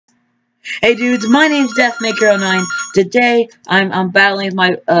Hey dudes, my name's Deathmaker09. Today I'm battling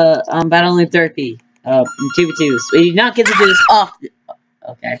my I'm battling DDERPY. In 2v2s. We do not get to do this often.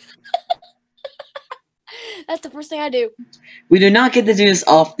 Okay. That's the first thing I do. We do not get to do this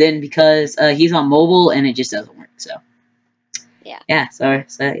often because he's on mobile and it just doesn't work. So Yeah. yeah, so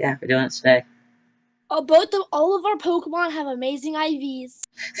yeah, we're doing it today. All of our Pokemon have amazing IVs.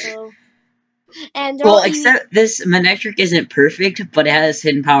 So and they're Well, all except this Manectric isn't perfect, but it has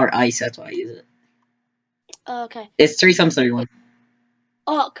hidden power ice, that's why I use it. okay. It's 3 times 31.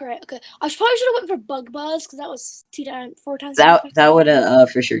 Oh, correct. Okay. I probably should have went for Bug Buzz because that was 4 times. That would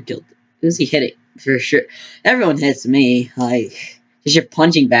have for sure killed. Who's he hitting? For sure. Everyone hits me. Like, there's your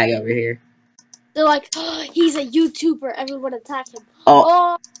punching bag over here. They're like, oh, he's a YouTuber. Everyone attack him.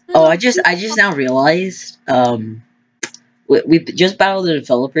 Oh, I just now realized. We just battled a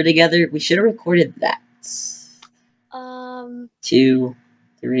developer together. We should have recorded that. 2,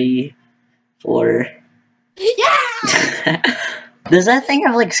 3, 4. Yeah. Does that thing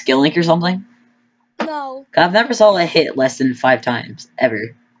have like skill link or something? No. I've never saw it hit less than 5 times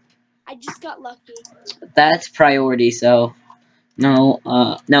ever. I just got lucky. That's priority. So no,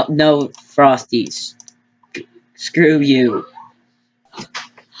 no Frosties. Screw you.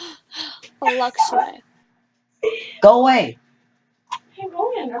 A Luxray. Go away. Hey,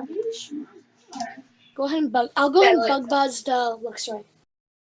 Rowan, are you sure? Go ahead and I'll go ahead and Bug Buzz the Luxray.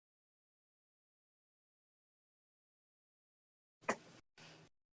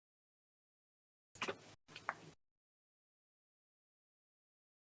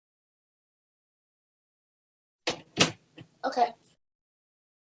 Okay.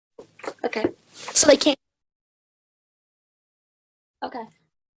 Okay. So they can't. Okay.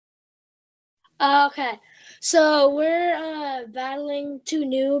 Okay. So we're battling 2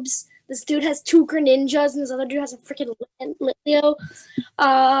 noobs. This dude has 2 Greninjas, and this other dude has a freaking Litleo.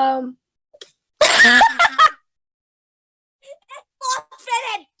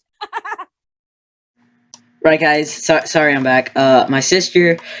 Right, guys. Sorry, I'm back. My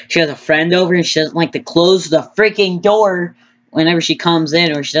sister, she has a friend over, and she doesn't like to close the freaking door whenever she comes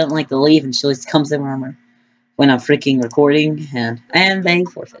in, or she doesn't like to leave, and she always comes in when I'm freaking recording, and they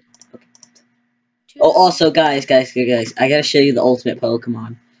forfeit. Okay. Oh, also, guys, I gotta show you the ultimate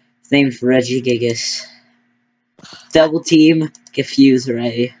Pokemon. His name's Regigigas. Double team, Confuse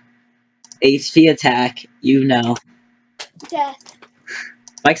Ray. HP attack, you know. Death.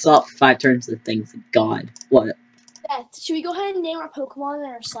 If I saw it for 5 turns, the thing's god. What? Death. Should we go ahead and name our Pokemon in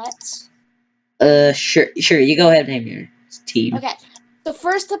our sets? Sure. You go ahead and name your team. Okay. So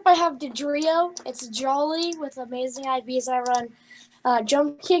first up, I have Didrio. It's Jolly with amazing IVs. I run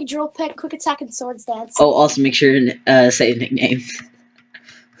Jump Kick, Drill Peck, Quick Attack, and Swords Dance. Oh, also make sure to say a nickname.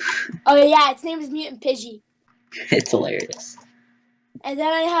 Oh yeah, its name is Mutant Pidgey. It's hilarious. And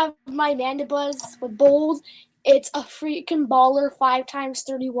then I have my Mandibuzz with Bold. It's a freaking baller, 5 times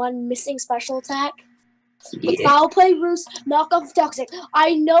 31 missing special attack. With Foul Play, Roost, Knockoff, Toxic.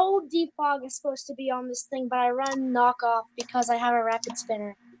 I know Defog is supposed to be on this thing, but I run Knockoff because I have a Rapid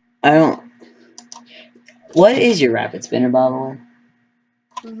Spinner. I don't... What is your Rapid Spinner, by the way?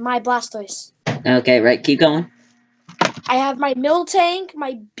 My Blastoise. Okay, right, keep going. I have my Miltank,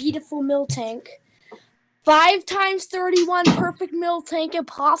 my beautiful Miltank. 5 times 31 perfect Miltank,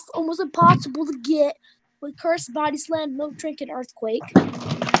 almost impossible to get. With Curse, Body Slam, Miltank, and Earthquake.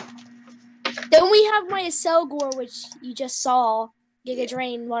 Then we have my Acelgor, which you just saw. Giga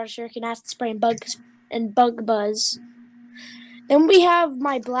Drain, Water Shuriken, Acid Spray, and Bug Buzz. Then we have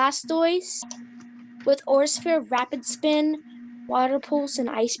my Blastoise with Aura Sphere, Rapid Spin, Water Pulse, and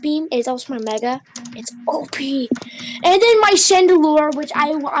Ice Beam. It's also my Mega. It's OP. And then my Chandelure, which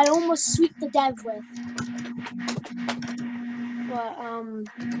I almost sweeped the dev with. But,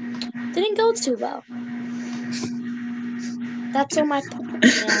 didn't go too well. That's all my Pokemon.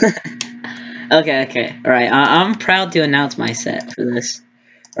 Okay. Alright, I'm proud to announce my set for this.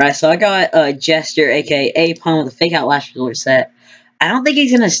 Alright, so I got Jester, aka Apon, with a Fake Out Last Resort set. I don't think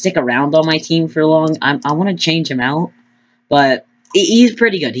he's gonna stick around on my team for long. I want to change him out, but he's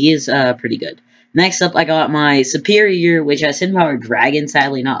pretty good. He is pretty good. Next up, I got my Superior, which has Hidden Power Dragon,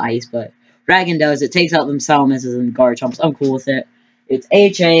 sadly not Ice, but Dragon does. It takes out them Salamences and Garchomps. I'm cool with it. It's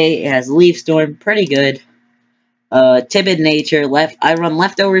HA, it has Leaf Storm, pretty good. Timid Nature, I run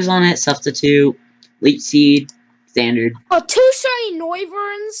Leftovers on it, Substitute, Leech Seed, Standard. Oh, 2 shiny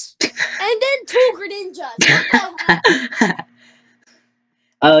Noivern, and then 2 Greninjas.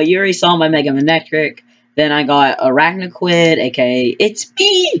 You already saw my Mega Manectric. Then I got Arachnoquid, aka It's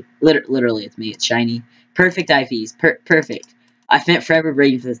me! Literally, it's me. It's shiny. Perfect IVs. Perfect. I spent forever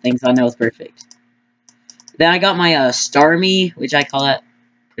breeding for this thing, so I know it's perfect. Then I got my Starmie, which I call it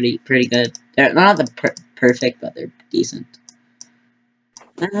pretty good. They're not the perfect, but they're decent.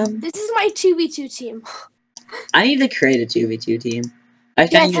 This is my 2v2 team. I need to create a 2v2 team. I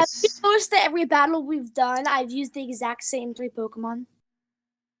Yes, think have you noticed that every battle we've done, I've used the exact same 3 Pokemon?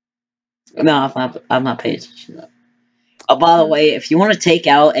 No, I'm not paying attention to that. Oh, by the way, if you want to take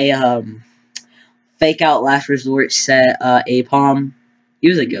out a fake out last resort set Apom,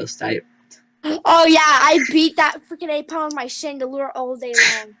 use a ghost type. Oh yeah, I beat that freaking Apom with my Chandelure all day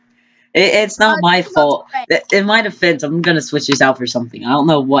long. It's not my fault. In my defense, I'm gonna switch this out for something. I don't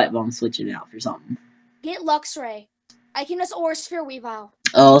know what, but I'm switching it out for something. Get Luxray. I can just Aura Sphere Weavile.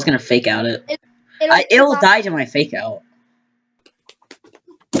 Oh, I was gonna fake out it. It'll die to my fake out.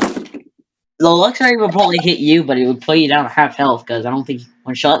 The Luxray will probably hit you, but it would put you down to half health, because I don't think you can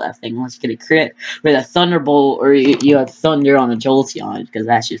one-shot that thing unless you get a crit with a Thunderbolt, or you have Thunder on a Jolteon, because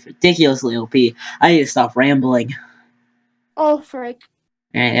that's just ridiculously OP. I need to stop rambling. Oh, frick.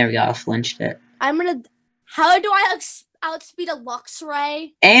 Alright, there we go, I flinched it. I'm gonna... How do I outspeed a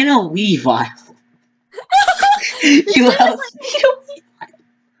Luxray? And a Weavile. You outspeed a Weavile.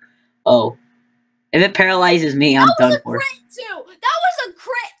 Oh. If it paralyzes me, I'm done for. That was a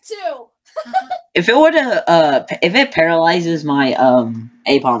crit, too! If it were to, if it paralyzes my,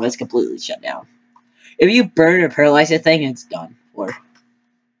 Apom, it's completely shut down. If you burn or paralyze the thing, it's done for.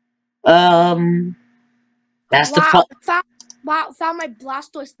 That's the found my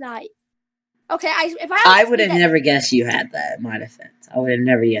Blastoise Knight. Okay, I would have never guessed you had that, in my defense. I would have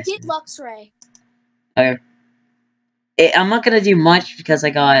never guessed. Get Luxray. Okay. I'm not gonna do much, because I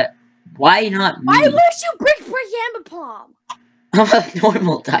got... Why not me? Why would you break Yambapom? I'm a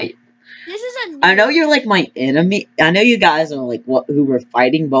normal type. This is a... I know you're like my enemy. I know you guys are like who were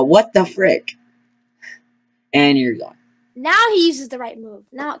fighting, but what the frick? And you're gone. Now he uses the right move.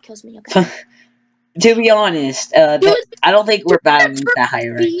 Now it kills me. Okay. To be honest, I don't think we're battling that high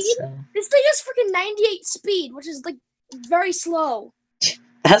rank. So. This thing has freaking 98 speed, which is like very slow.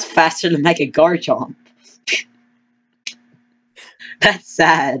 That's faster than Mega Garchomp. That's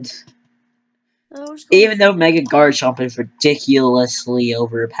sad. Even though Mega Garchomp is ridiculously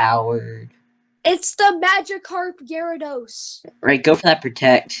overpowered. It's the Magikarp Gyarados. Right, go for that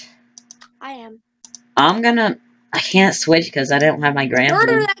Protect. I am. I can't switch because I don't have my Grand.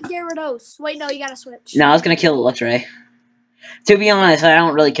 Murder that Gyarados. Wait, no, you gotta switch. No, I was gonna kill the Luxray. To be honest, I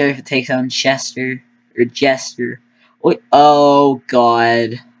don't really care if it takes on Chester or Jester. Wait, oh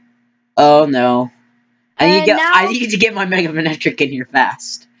god. Oh no. I need to get my Mega Manectric in here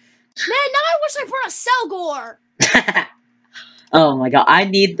fast. Man, now I wish I brought a Selgor. Oh my god, I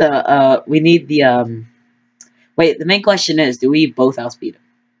need the, we need the, wait, the main question is, do we both outspeed him?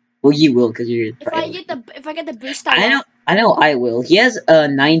 Well, you will, because you're... If I get the boost, I know I will. He has a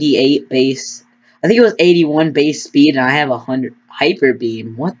 98 base, I think it was 81 base speed, and I have 100 Hyper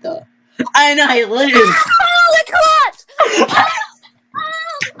Beam. What the? I know, I literally... Holy crap!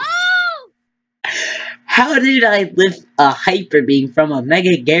 How did I lift a Hyper Beam from a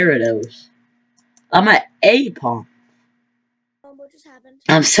Mega Gyarados? I'm at Apom. What just happened?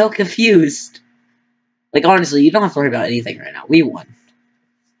 I'm so confused. Like, honestly, you don't have to worry about anything right now. We won.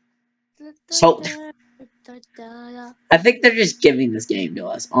 So, I think they're just giving this game to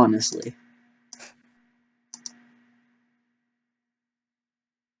us, honestly.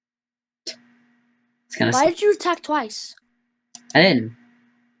 Why did you attack twice? I didn't.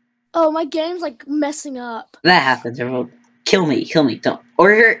 Oh, my game's like messing up. That happens, everyone. Kill me, don't.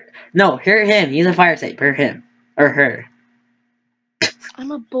 Or hurt him. He's a fire type. Hurt him. Or her.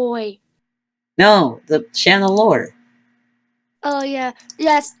 I'm a boy. No, the Chandelure. Oh, yeah.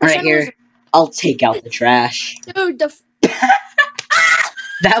 Yes. Right here. I'll take out the trash. Dude,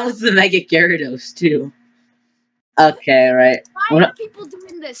 That was the Mega Gyarados, too. Okay, right. Why are people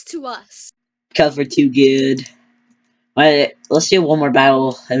doing this to us? Because we're too good. Alright, let's do one more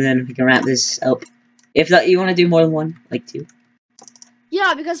battle, and then we can wrap this up. If that, you want to do more than one, like 2.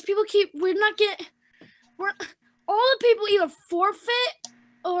 Yeah, because people all the people either forfeit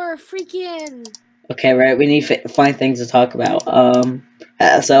or freaking. Okay, right. We need to find things to talk about.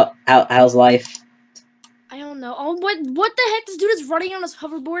 So how's life? I don't know. Oh, what the heck? This dude is running on his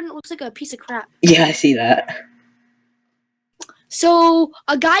hoverboard and it looks like a piece of crap. Yeah, I see that. So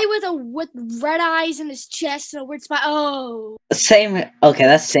a guy with red eyes in his chest and a weird spot. Oh. Same. Okay,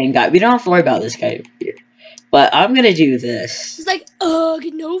 that's the same guy. We don't have to worry about this guy here. But I'm gonna do this. He's like, ugh,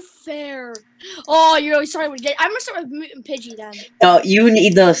 no fair. Oh, you're really sorry. I'm gonna start with Mutant Pidgey then. Oh, you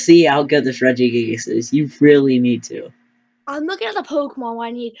need to see how good this Regigigas is. You really need to. I'm looking at the Pokemon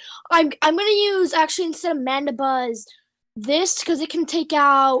I need. I'm gonna use, actually, instead of Mandibuzz, this, because it can take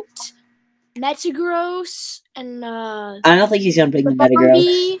out Metagross and I don't think he's gonna bring the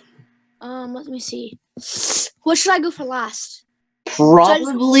Metagross. Zombie. Let me see. What should I go for last?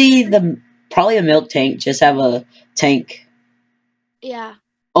 Probably the Milk Tank. Just have a tank. Yeah.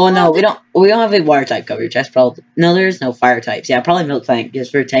 Oh no, we don't have a water type coverage. That's probably no. There's no fire types. Yeah, probably Milk Tank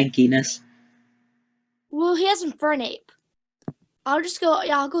just for tankiness. Well, he has Infernape. I'll just go.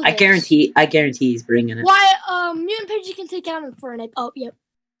 Yeah, I'll go. I guarantee he's bringing it. Why? Mutant Pidgey can take out Infernape. Oh, yep.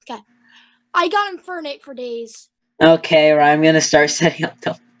 Okay. I got Infernape for days. Okay, right. I'm gonna start setting up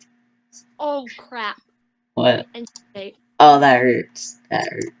the. Oh crap! What? Infernape. Oh, that hurts. That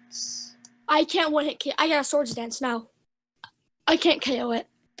hurts. I can't one hit KO. I got a Swords Dance now. I can't KO it.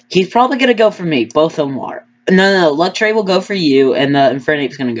 He's probably gonna go for me. Both of them are. No. Luxray will go for you, and the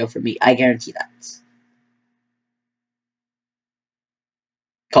Infernape's gonna go for me. I guarantee that.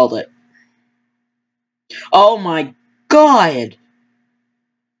 Called it. Oh my god!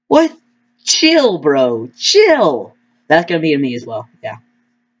 What? Chill, bro. Chill. That's gonna be to me as well. Yeah.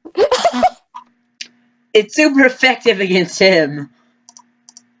 It's super effective against him.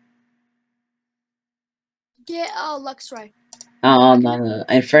 Get Luxray. No.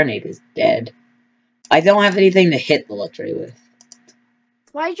 Infernape is dead. I don't have anything to hit the Luxray with.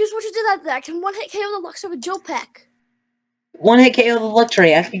 Why did you switch to that? I can one hit KO the Luxray with Jolpeck. One hit KO the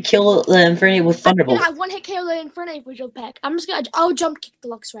Luxray. I can kill the Infernape with Thunderbolt. I one hit KO the Infernape with Jolpeck. I'll jump kick the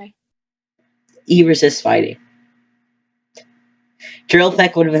Luxray. He resists fighting.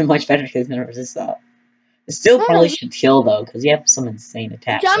 Drillpeck would have been much better because it never resists that. It still probably should kill though, because you have some insane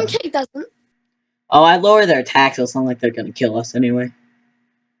attacks. Jump kick doesn't. Oh, I lower their attacks, so it's not like they're gonna kill us anyway.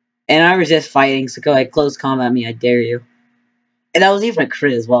 And I resist fighting, so go ahead, close combat me, I dare you. And that was even a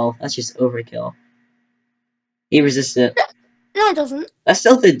crit as well. That's just overkill. He resisted. No, it doesn't. That's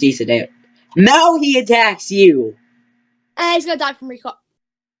still the decent damage. Now he attacks you! And he's gonna die from recall.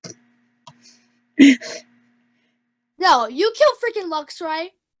 No, you kill freaking Luxray.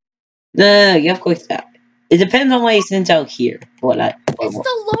 No, you have quick attack. It depends on what he sends out here. It's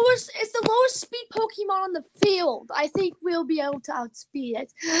the lowest speed Pokemon on the field. I think we'll be able to outspeed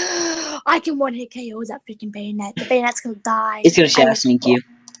it. I can one hit KO that freaking Bayonet. The Bayonet's gonna die. It's gonna Shadow Sneak you.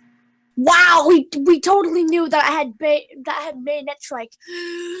 Wow, we totally knew that I had Bayonet Strike.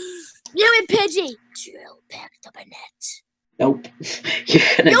 You and Pidgey, drill back the Bayonet. Nope.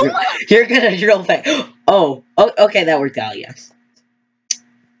 You're gonna drill back. Oh, okay, that worked out. Yes.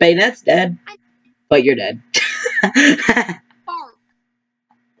 Bayonet's dead, but you're dead.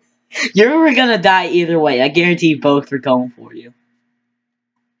 You were gonna die either way. I guarantee both were going for you.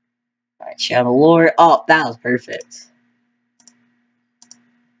 Alright, Shadow Lord. Oh, that was perfect.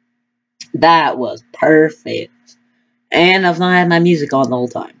 That was perfect. And I've not had my music on the whole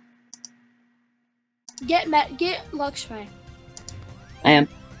time. Get Luxray. I am.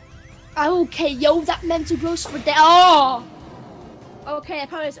 I will KO that mental gross for that. Oh! Okay, I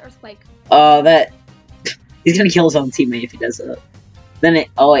probably has Earthquake. That... He's gonna kill his own teammate if he does that. Then it...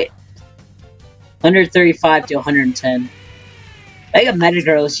 Oh, wait. 135 to 110. I got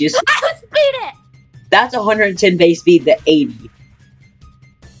Metagross just... I outspeed it! That's 110 base speed to 80.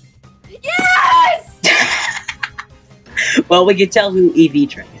 Yes! Well, we can tell who EV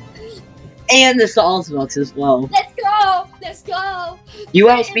trained. And the Salzbucks as well. Let's go! Let's go! You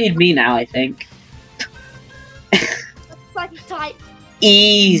outspeed me now, I think. Psychic type.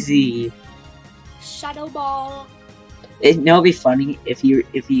 Easy. Shadow Ball. It'd be funny if you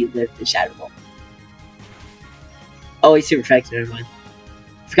lived the Shadow Ball. Oh, he's super effective, never mind.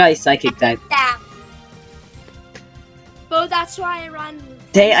 Forgot he's Psychic type. Yeah. But that's why I run.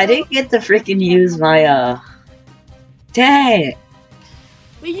 Dang, I didn't get to freaking use my, Dang!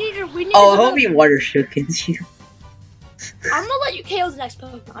 We need to I hope he water shookens you. I'm gonna let you KO the next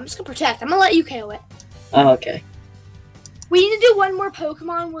Pokemon. I'm just gonna protect. I'm gonna let you KO it. Oh, okay. We need to do one more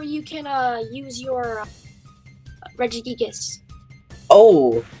Pokemon where you can use your Regigigas.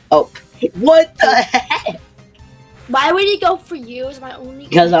 Oh, what the heck? Why would he go for you? Is my only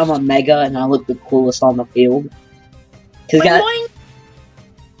Because I'm a Mega and I look the coolest on the field. Cause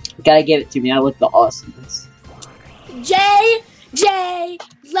gotta give it to me. I look the awesomest. J,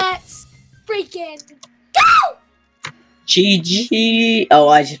 let's freaking go! GG. Oh,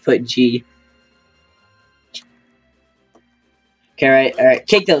 I just put G. Okay, alright.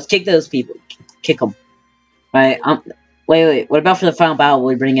 Kick those people. Kick them. Alright, wait. What about for the final battle?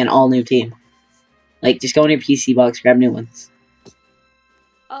 We bring in all new team. Like, just go in your PC box, grab new ones.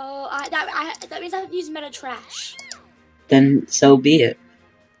 Oh, that means I have to use Meta Trash. Then so be it.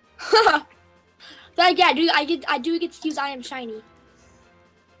 But yeah, I do get to use I Am Shiny.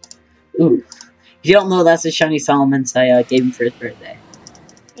 Ooh. If you don't know, that's the shiny Solomons I gave him for his birthday.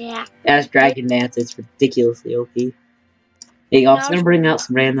 Yeah. As Dragon Dance, it's ridiculously OP. Hey, I'm also gonna bring out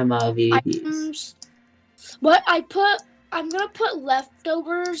some random VADs. What I'm gonna put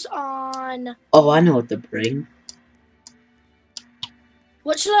leftovers on. Oh, I know what to bring.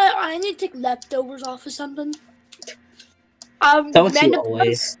 What should I need to take leftovers off of something. Don't you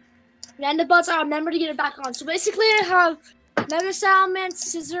always? Mandibuts, I remember to get it back on. So basically, I have Mega Salmon,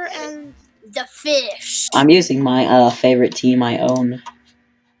 Scissor, and the fish. I'm using my favorite team I own.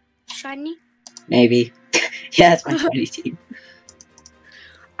 Shiny? Maybe. Yeah, it's my shiny team.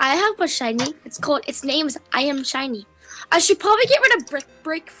 I have a shiny. Its name is I Am Shiny. I should probably get rid of Brick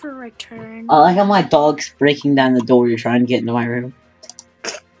Break for return. I like how my dog's breaking down the door to try and get into my room.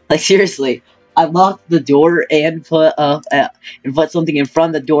 Like, seriously. I locked the door and put something in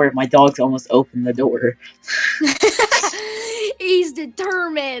front of the door. My dog's almost opened the door. He's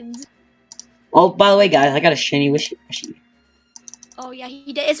determined. Oh, by the way, guys, I got a shiny wishy-washy. Oh yeah,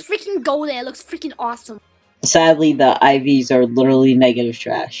 he did. It's freaking golden. It looks freaking awesome. Sadly, the IVs are literally negative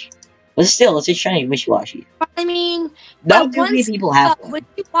trash. But still, it's a shiny wishy-washy. I mean, not too many people have one. When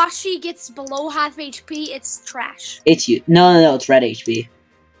wishy gets below half HP, it's trash. It's you. No, it's red HP.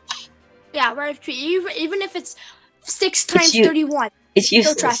 Yeah, red HP. Even if it's 6 times 31. It's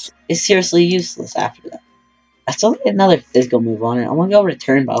useless. It's seriously useless after that. I still need another physical move on it. I want to go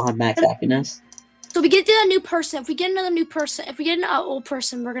return, but I'll have max happiness. So we get a new person. If we get another new person, if we get an old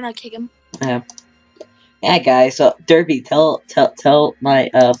person, we're gonna kick him. Yeah, guys. So DDERPY, tell my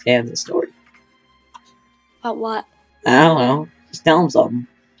fans a story. About what? I don't know. Just tell them something.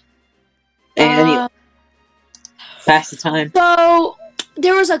 And pass the time. So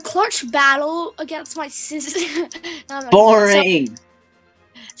there was a clutch battle against my sister. Boring.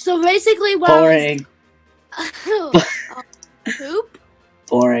 So basically, boring. Poop.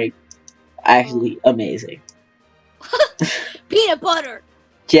 Boring. Actually, amazing. Peanut butter.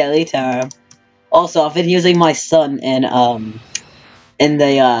 Jelly time. Also, I've been using my son in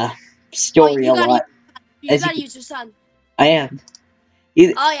the story a lot. You gotta use your son. I am.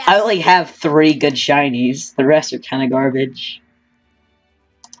 Oh yeah. I only have 3 good shinies. The rest are kind of garbage.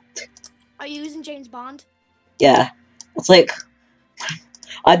 Are you using James Bond? Yeah. It's like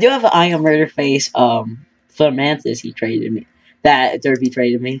I do have an I Am Murder Face for Mantis he traded me. That DDERPY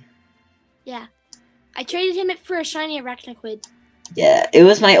traded me. Yeah. I traded him for a shiny Arachnoid. Yeah, it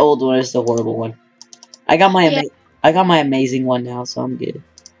was my old one. It's the horrible one. I got my amazing one now, so I'm good.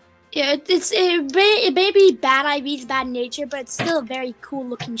 Yeah, it may be bad IVs, bad nature, but it's still a very cool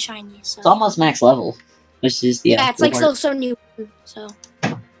looking shiny. So. It's almost max level, which is yeah, it's like so new. So.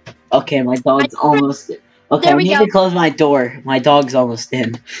 Okay, my dog's almost. Okay, I need to close my door. My dog's almost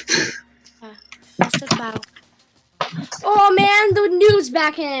in. Let's start the battle. Oh man, the noob's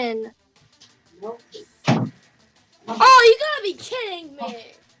back in. Oh, you gotta be kidding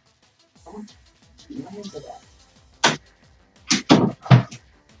me!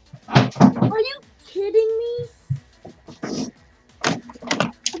 Are you kidding me?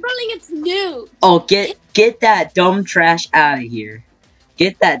 I'm running against noob. Oh, get that dumb trash out of here.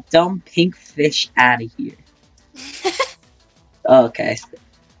 Get that dumb pink fish out of here. Okay.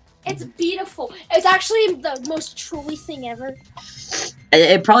 It's beautiful. It's actually the most truly thing ever.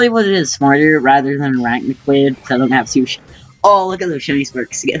 It probably would have been smarter rather than Arachnoid because I don't have 2 Oh, look at those shinies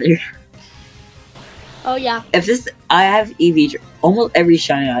work together. Oh, yeah. I have EV almost every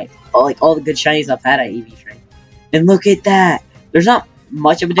shiny like all the good shinies I've had, I EV train. And look at that. There's not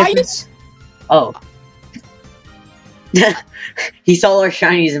much of a difference. Oh. He saw our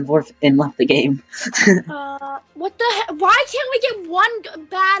shinies and left the game. What the heck? Why can't we get one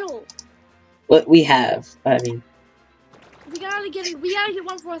battle? What we have, I mean. We gotta get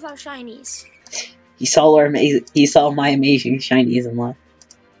 1 for our shinies. He saw my amazing shinies and left.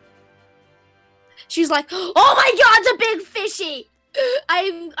 She's like, oh my god, it's a big fishy!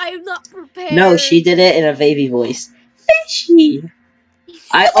 I'm not prepared. No, she did it in a baby voice. Fishy!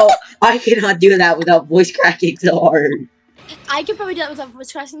 I cannot do that without voice cracking so hard. I can probably do that without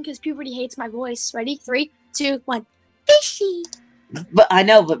voice cracking because puberty hates my voice. Ready? 3, 2, 1. Fishy! But I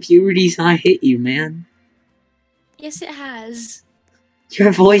know, but puberty's not hit you, man. Yes, it has.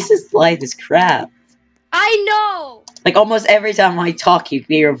 Your voice is light as crap. I know! Like, almost every time I talk, you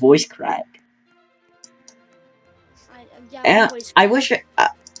hear a voice crack. I wish you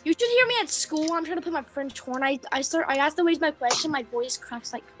should hear me at school when I'm trying to play my French horn. I asked the ways my question, my voice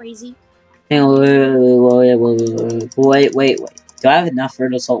cracks like crazy. Wait. Do I have enough for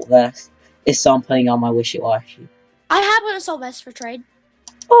an assault vest? It's so I'm putting on my wishy-washy. I have an assault vest for trade.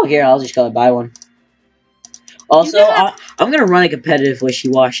 Oh, here, I'll just go and buy one. Also, I'm gonna run a competitive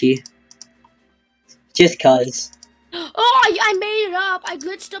wishy-washy. Just cause. Oh, I made it up. I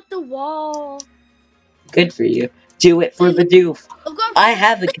glitched up the wall. Good for you. Do it for Bidoof. I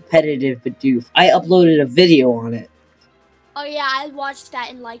have a competitive Bidoof. I uploaded a video on it. Oh yeah, I watched that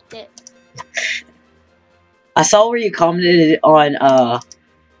and liked it. I saw where you commented on,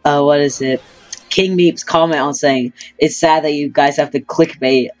 what is it? King Meep's comment on saying, it's sad that you guys have to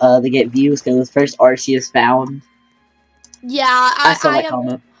clickbait, to get views because the first Arceus found. Yeah, I saw that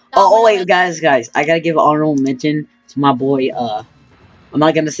comment. Oh, wait, guys, I gotta give an honorable mention to my boy, I'm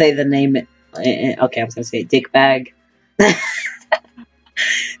not gonna say the name, okay, I'm just gonna say Dickbag.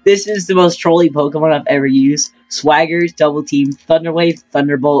 This is the most trolly Pokemon I've ever used. Swaggers, Double Team, Thunderwave,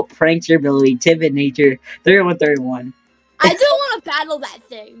 Thunderbolt, Prankster Ability, Timid Nature, 3131. I don't want to battle that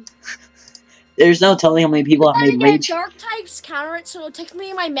thing. There's no telling how many people have made rage. Dark types counter it, so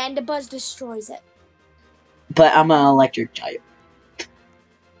technically my Mandibuzz destroys it. But I'm an electric type.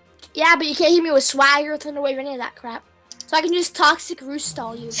 Yeah, but you can't hit me with Swagger, Thunderwave, any of that crap. So I can just Toxic Roost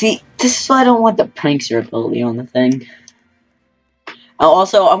stall you. See, this is why I don't want the Prankster ability on the thing.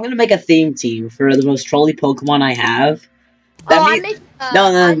 Also, I'm gonna make a theme team for the most trolly Pokemon I have. That means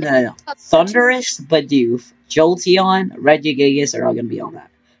no. Thundurus, Bidoof, Jolteon, Regigigas are all gonna be on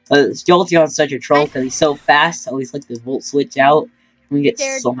that. Jolteon's such a troll because he's so fast. I always like to volt switch out. We get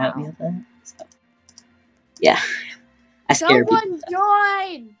so happy with that. So, yeah, I scare people. Someone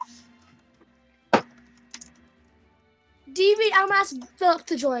join. DV, I'm gonna ask Philip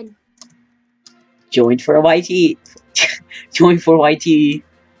to join. Join for a YT. Join for YT.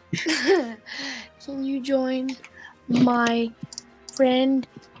 Can you join? My friend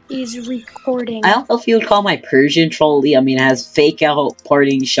is recording. I don't know if you would call my Persian trolly. I mean, it has fake out,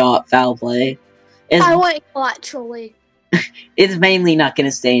 parting shot, foul play. I want to call it trolly. It's mainly not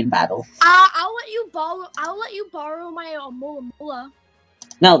gonna stay in battle. I'll let you borrow my Mola.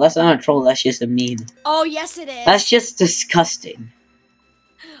 No, that's not a troll. That's just a meme. Oh yes, it is. That's just disgusting.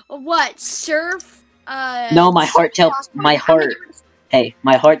 What surf? No, my heart tell Hey,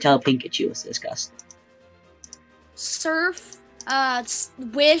 my heart tell Pikachu was disgusting. Surf,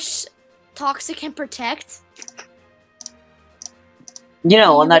 Wish, Toxic, and Protect. You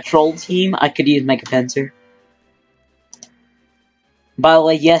know, on that troll team, I could use Mega Fencer. By the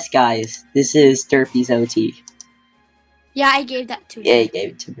way, yes, guys, this is DDERPY's OT. Yeah, I gave that to you. Yeah, you gave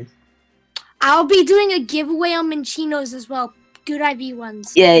it to me. I'll be doing a giveaway on Minchinos as well. Good IV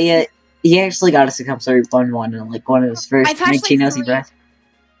ones. Yeah. He actually got us a compulsory fun one, and like one of his first Minchinos he brought.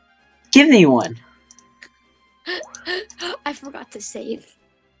 Give me one. I forgot to save.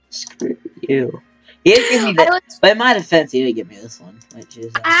 Screw you. He didn't give me that, but in my defense, he didn't give me this one. Which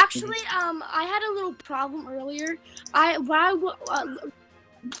is actually, I had a little problem earlier.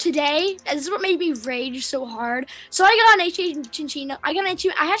 Today, and this is what made me rage so hard. So I got an HA Chinchino. I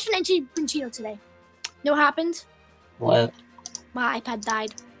hatched an HA Chinchino today. Know what happened? What? My iPad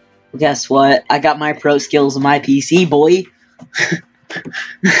died. Guess what? I got my pro skills on my PC, boy.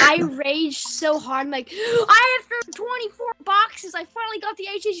 I raged so hard. I'm like, after 24 boxes, I finally got the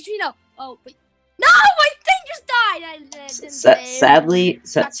HA Chinchino. Oh, wait. No, my thing just died.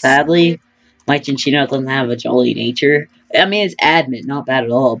 Sadly, my Chinchino doesn't have a jolly nature. I mean, it's admin, not bad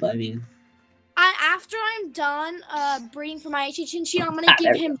at all, but I mean... After I'm done breeding for my HA Chinchino, I'm going to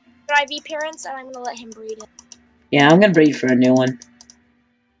give him IV parents, and I'm going to let him breed it. Yeah, I'm going to breed for a new one.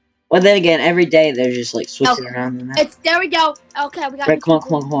 Well, then again, every day they're just, like, switching around. There we go. Okay, we got it.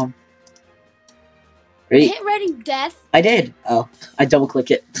 Come on. Ready? Hit ready, death. I did. Oh, I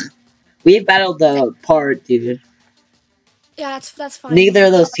double-click it. We've battled the part, dude. Yeah, that's fine. Neither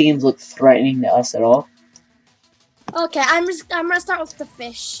of those teams look threatening to us at all. Okay, I'm gonna start with the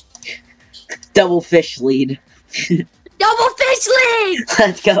fish. Double fish lead. Double fish lead!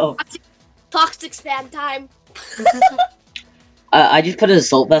 Let's go. Toxic spam time. I just put an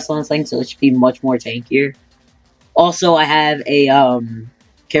assault vest on this thing, so it should be much more tankier. Also, I have a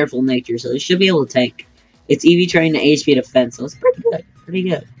careful nature, so it should be able to tank. It's EV trained to HP defense, so it's pretty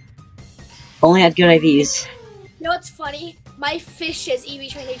good. Only had good IVs. You know what's funny? My fish is EV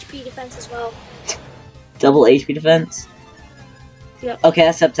trained HP defense as well. Double HP defense? Yep. Okay,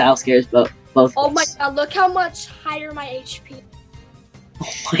 that's up to how scares both. Oh my god, look how much higher my HP.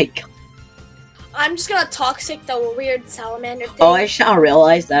 Oh my god. I'm just gonna toxic the weird salamander thing. Oh, I just now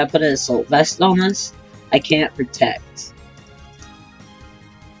realized that I put an assault vest on this. I can't protect.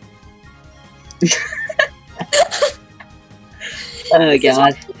 Oh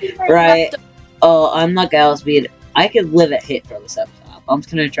god. Right. Oh, I'm not gonna outspeed. I could live at hit for this episode. I'm just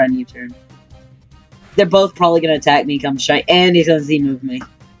gonna try new turn. They're both probably gonna attack me, come straight, and he's gonna Z-move me.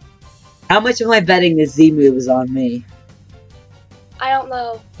 How much am I betting this Z-move is on me? I don't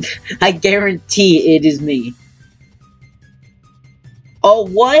know. I guarantee it is me. Oh,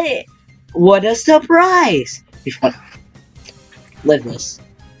 what? What a surprise! Live this.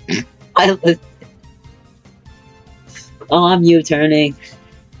 I live. Oh, I'm U-turning.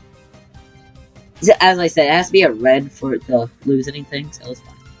 As I said, it has to be a red for it to lose anything, so it's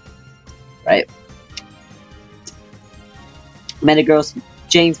fine. Right. Metagross,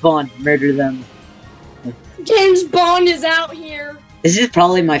 James Bond, murder them. James Bond is out here. This is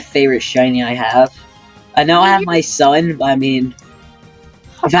probably my favorite shiny I have. I know I have my son, but I mean,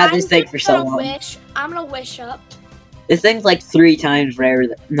 I've had this thing for so long. I'm gonna wish up. This thing's like 3 times rarer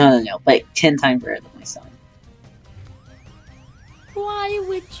than, no, like 10 times rarer than my son. Why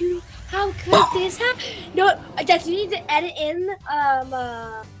would you? How could this happen? No, Dad, you need to edit in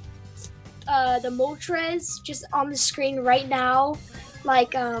the Moltres just on the screen right now,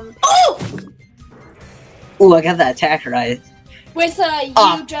 like Oh! Ooh, I got that attack right. With you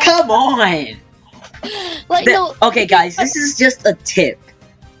oh, just come on! like no. Okay, guys, this is just a tip.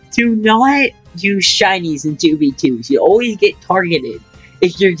 Do not use shinies in 2v2s. You always get targeted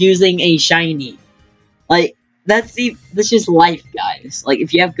if you're using a shiny. Like, that's just life, guys. Like,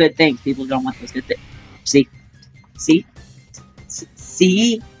 if you have good things, people don't want those good things. See? See?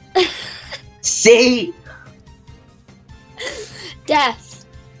 See? See? Death.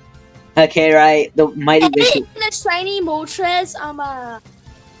 Okay, right. The mighty wish. And the shiny Moltres,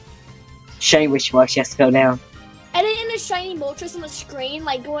 Shiny wish marks has to go down. edit in the shiny Moltres on the screen,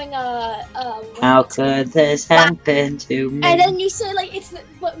 like going How could this happen to me? and then you say like it's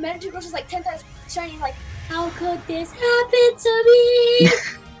what Metagross is like 10 times shiny, like how could this happen to me?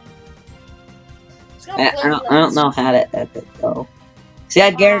 I don't know how to edit though. See,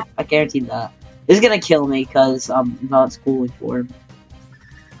 I guarantee that. This is gonna kill me because I'm not schooling for him.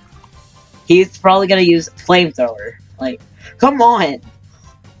 He's probably gonna use flamethrower. Like, come on!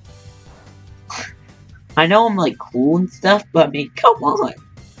 I know I'm like cool and stuff, but I mean, come on!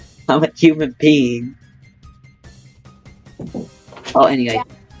 I'm a human being. Oh, anyway.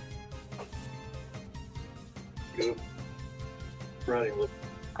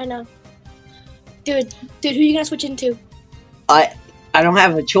 I know. Dude, who are you gonna switch into? I don't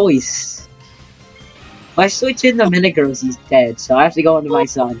have a choice. If I switch into Metagross, he's dead, so I have to go into my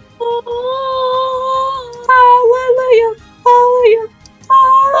son. Hallelujah! Hallelujah!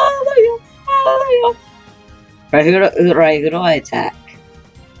 Hallelujah! Hallelujah! Right, who do I attack?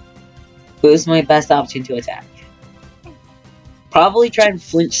 Who's my best option to attack? Probably try and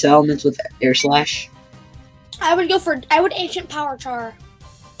flinch settlements with Air Slash. I would Ancient Power Char.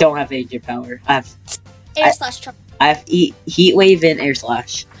 Don't have Ancient Power. I Slash Char. have Heat Wave and Air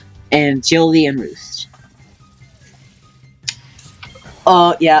Slash. And Agility and Roost.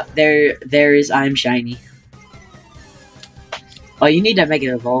 Oh, yeah, there is I'm Shiny. Oh, you need to make it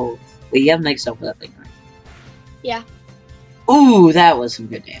evolve. Wait, you have Mega Stone for that thing, right? Yeah. Ooh, that was some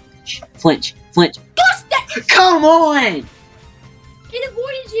good damage. Flinch. Gosh, that Come on! it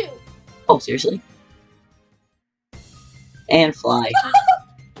avoided you. Oh, seriously? And fly.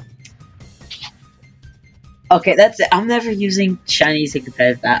 Okay, that's it. I'm never using shinies in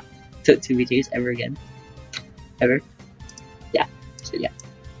competitive that 2v2s ever again. Ever. Yeah. So yeah.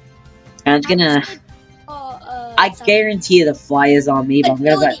 I'm gonna. I guarantee you the fly is on me, but I'm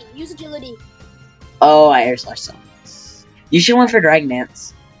gonna. Use agility. Oh, I Air Slash summons. You should went for Dragon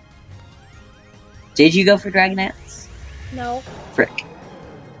Dance. Did you go for Dragon Dance? No. Frick.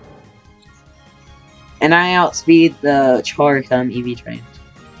 And I outspeed the Charcum EV trained.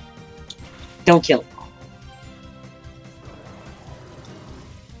 Don't kill him.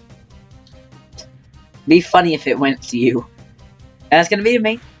 Be funny if it went to you. That's gonna be to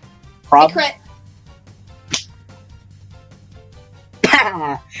me. Problem.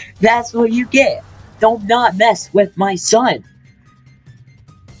 That's what you get. Don't not mess with my son.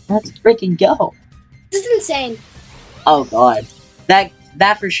 Let's freaking go. This is insane. Oh god.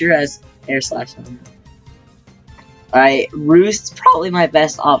 That for sure has Air Slash on it. Alright, Roost's probably my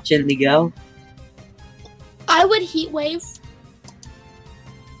best option to go. I would Heat Wave.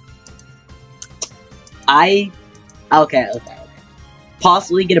 Okay.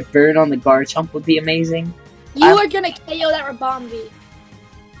 Possibly get a bird on the Garchomp would be amazing. You are gonna KO that Rabombi.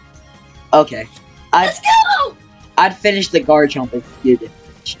 Okay. Let's go! I'd finish the Garchomp if you did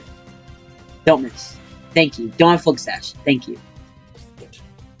finish it. Don't miss. Thank you. Don't have Flick Sash. Thank you.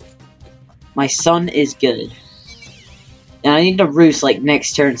 My son is good. And I need to Roost like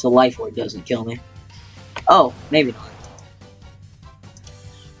next turn so Life Orb doesn't kill me. Oh, maybe not.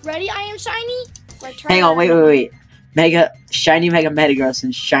 Ready, I am Shiny? Return. Hang on, wait. Shiny Mega Metagross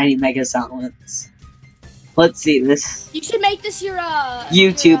and Shiny Mega Silence. Let's see this. You should make this your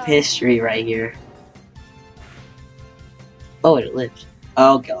YouTube history right here. Oh, it lived.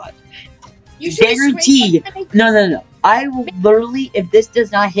 Oh god. You should Guaranteed. No. I will literally, if this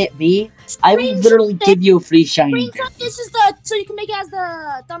does not hit me, I will literally give you a free shiny. Screenshot this is the so you can make it as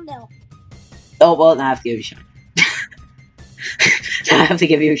the thumbnail. Oh well, then I have to give you a shiny. I have to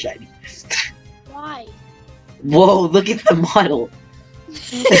give you a shiny. Why? Whoa! Look at the model.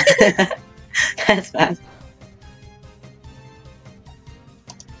 That's fast.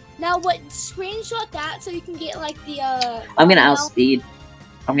 Now what? Screenshot that so you can get like the I'm gonna outspeed.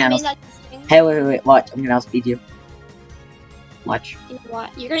 Hey, wait, watch. I'm gonna outspeed you. Watch. You know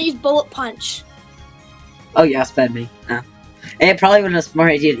what? You're gonna use bullet punch. Oh, you outsped me. And it probably wasn't a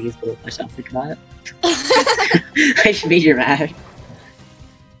smart idea to use bullet punch. I'll think about it. I should be dramatic.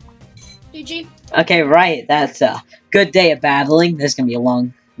 GG. Okay, right. That's a good day of battling. This is gonna be a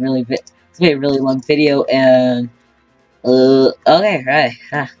long, it's gonna be a really long video. And okay, right.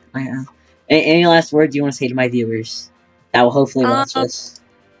 Any last words you want to say to my viewers? That will hopefully watch this.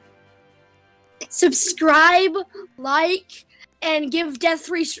 Subscribe, like, and give Death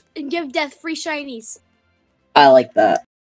free shinies. I like that.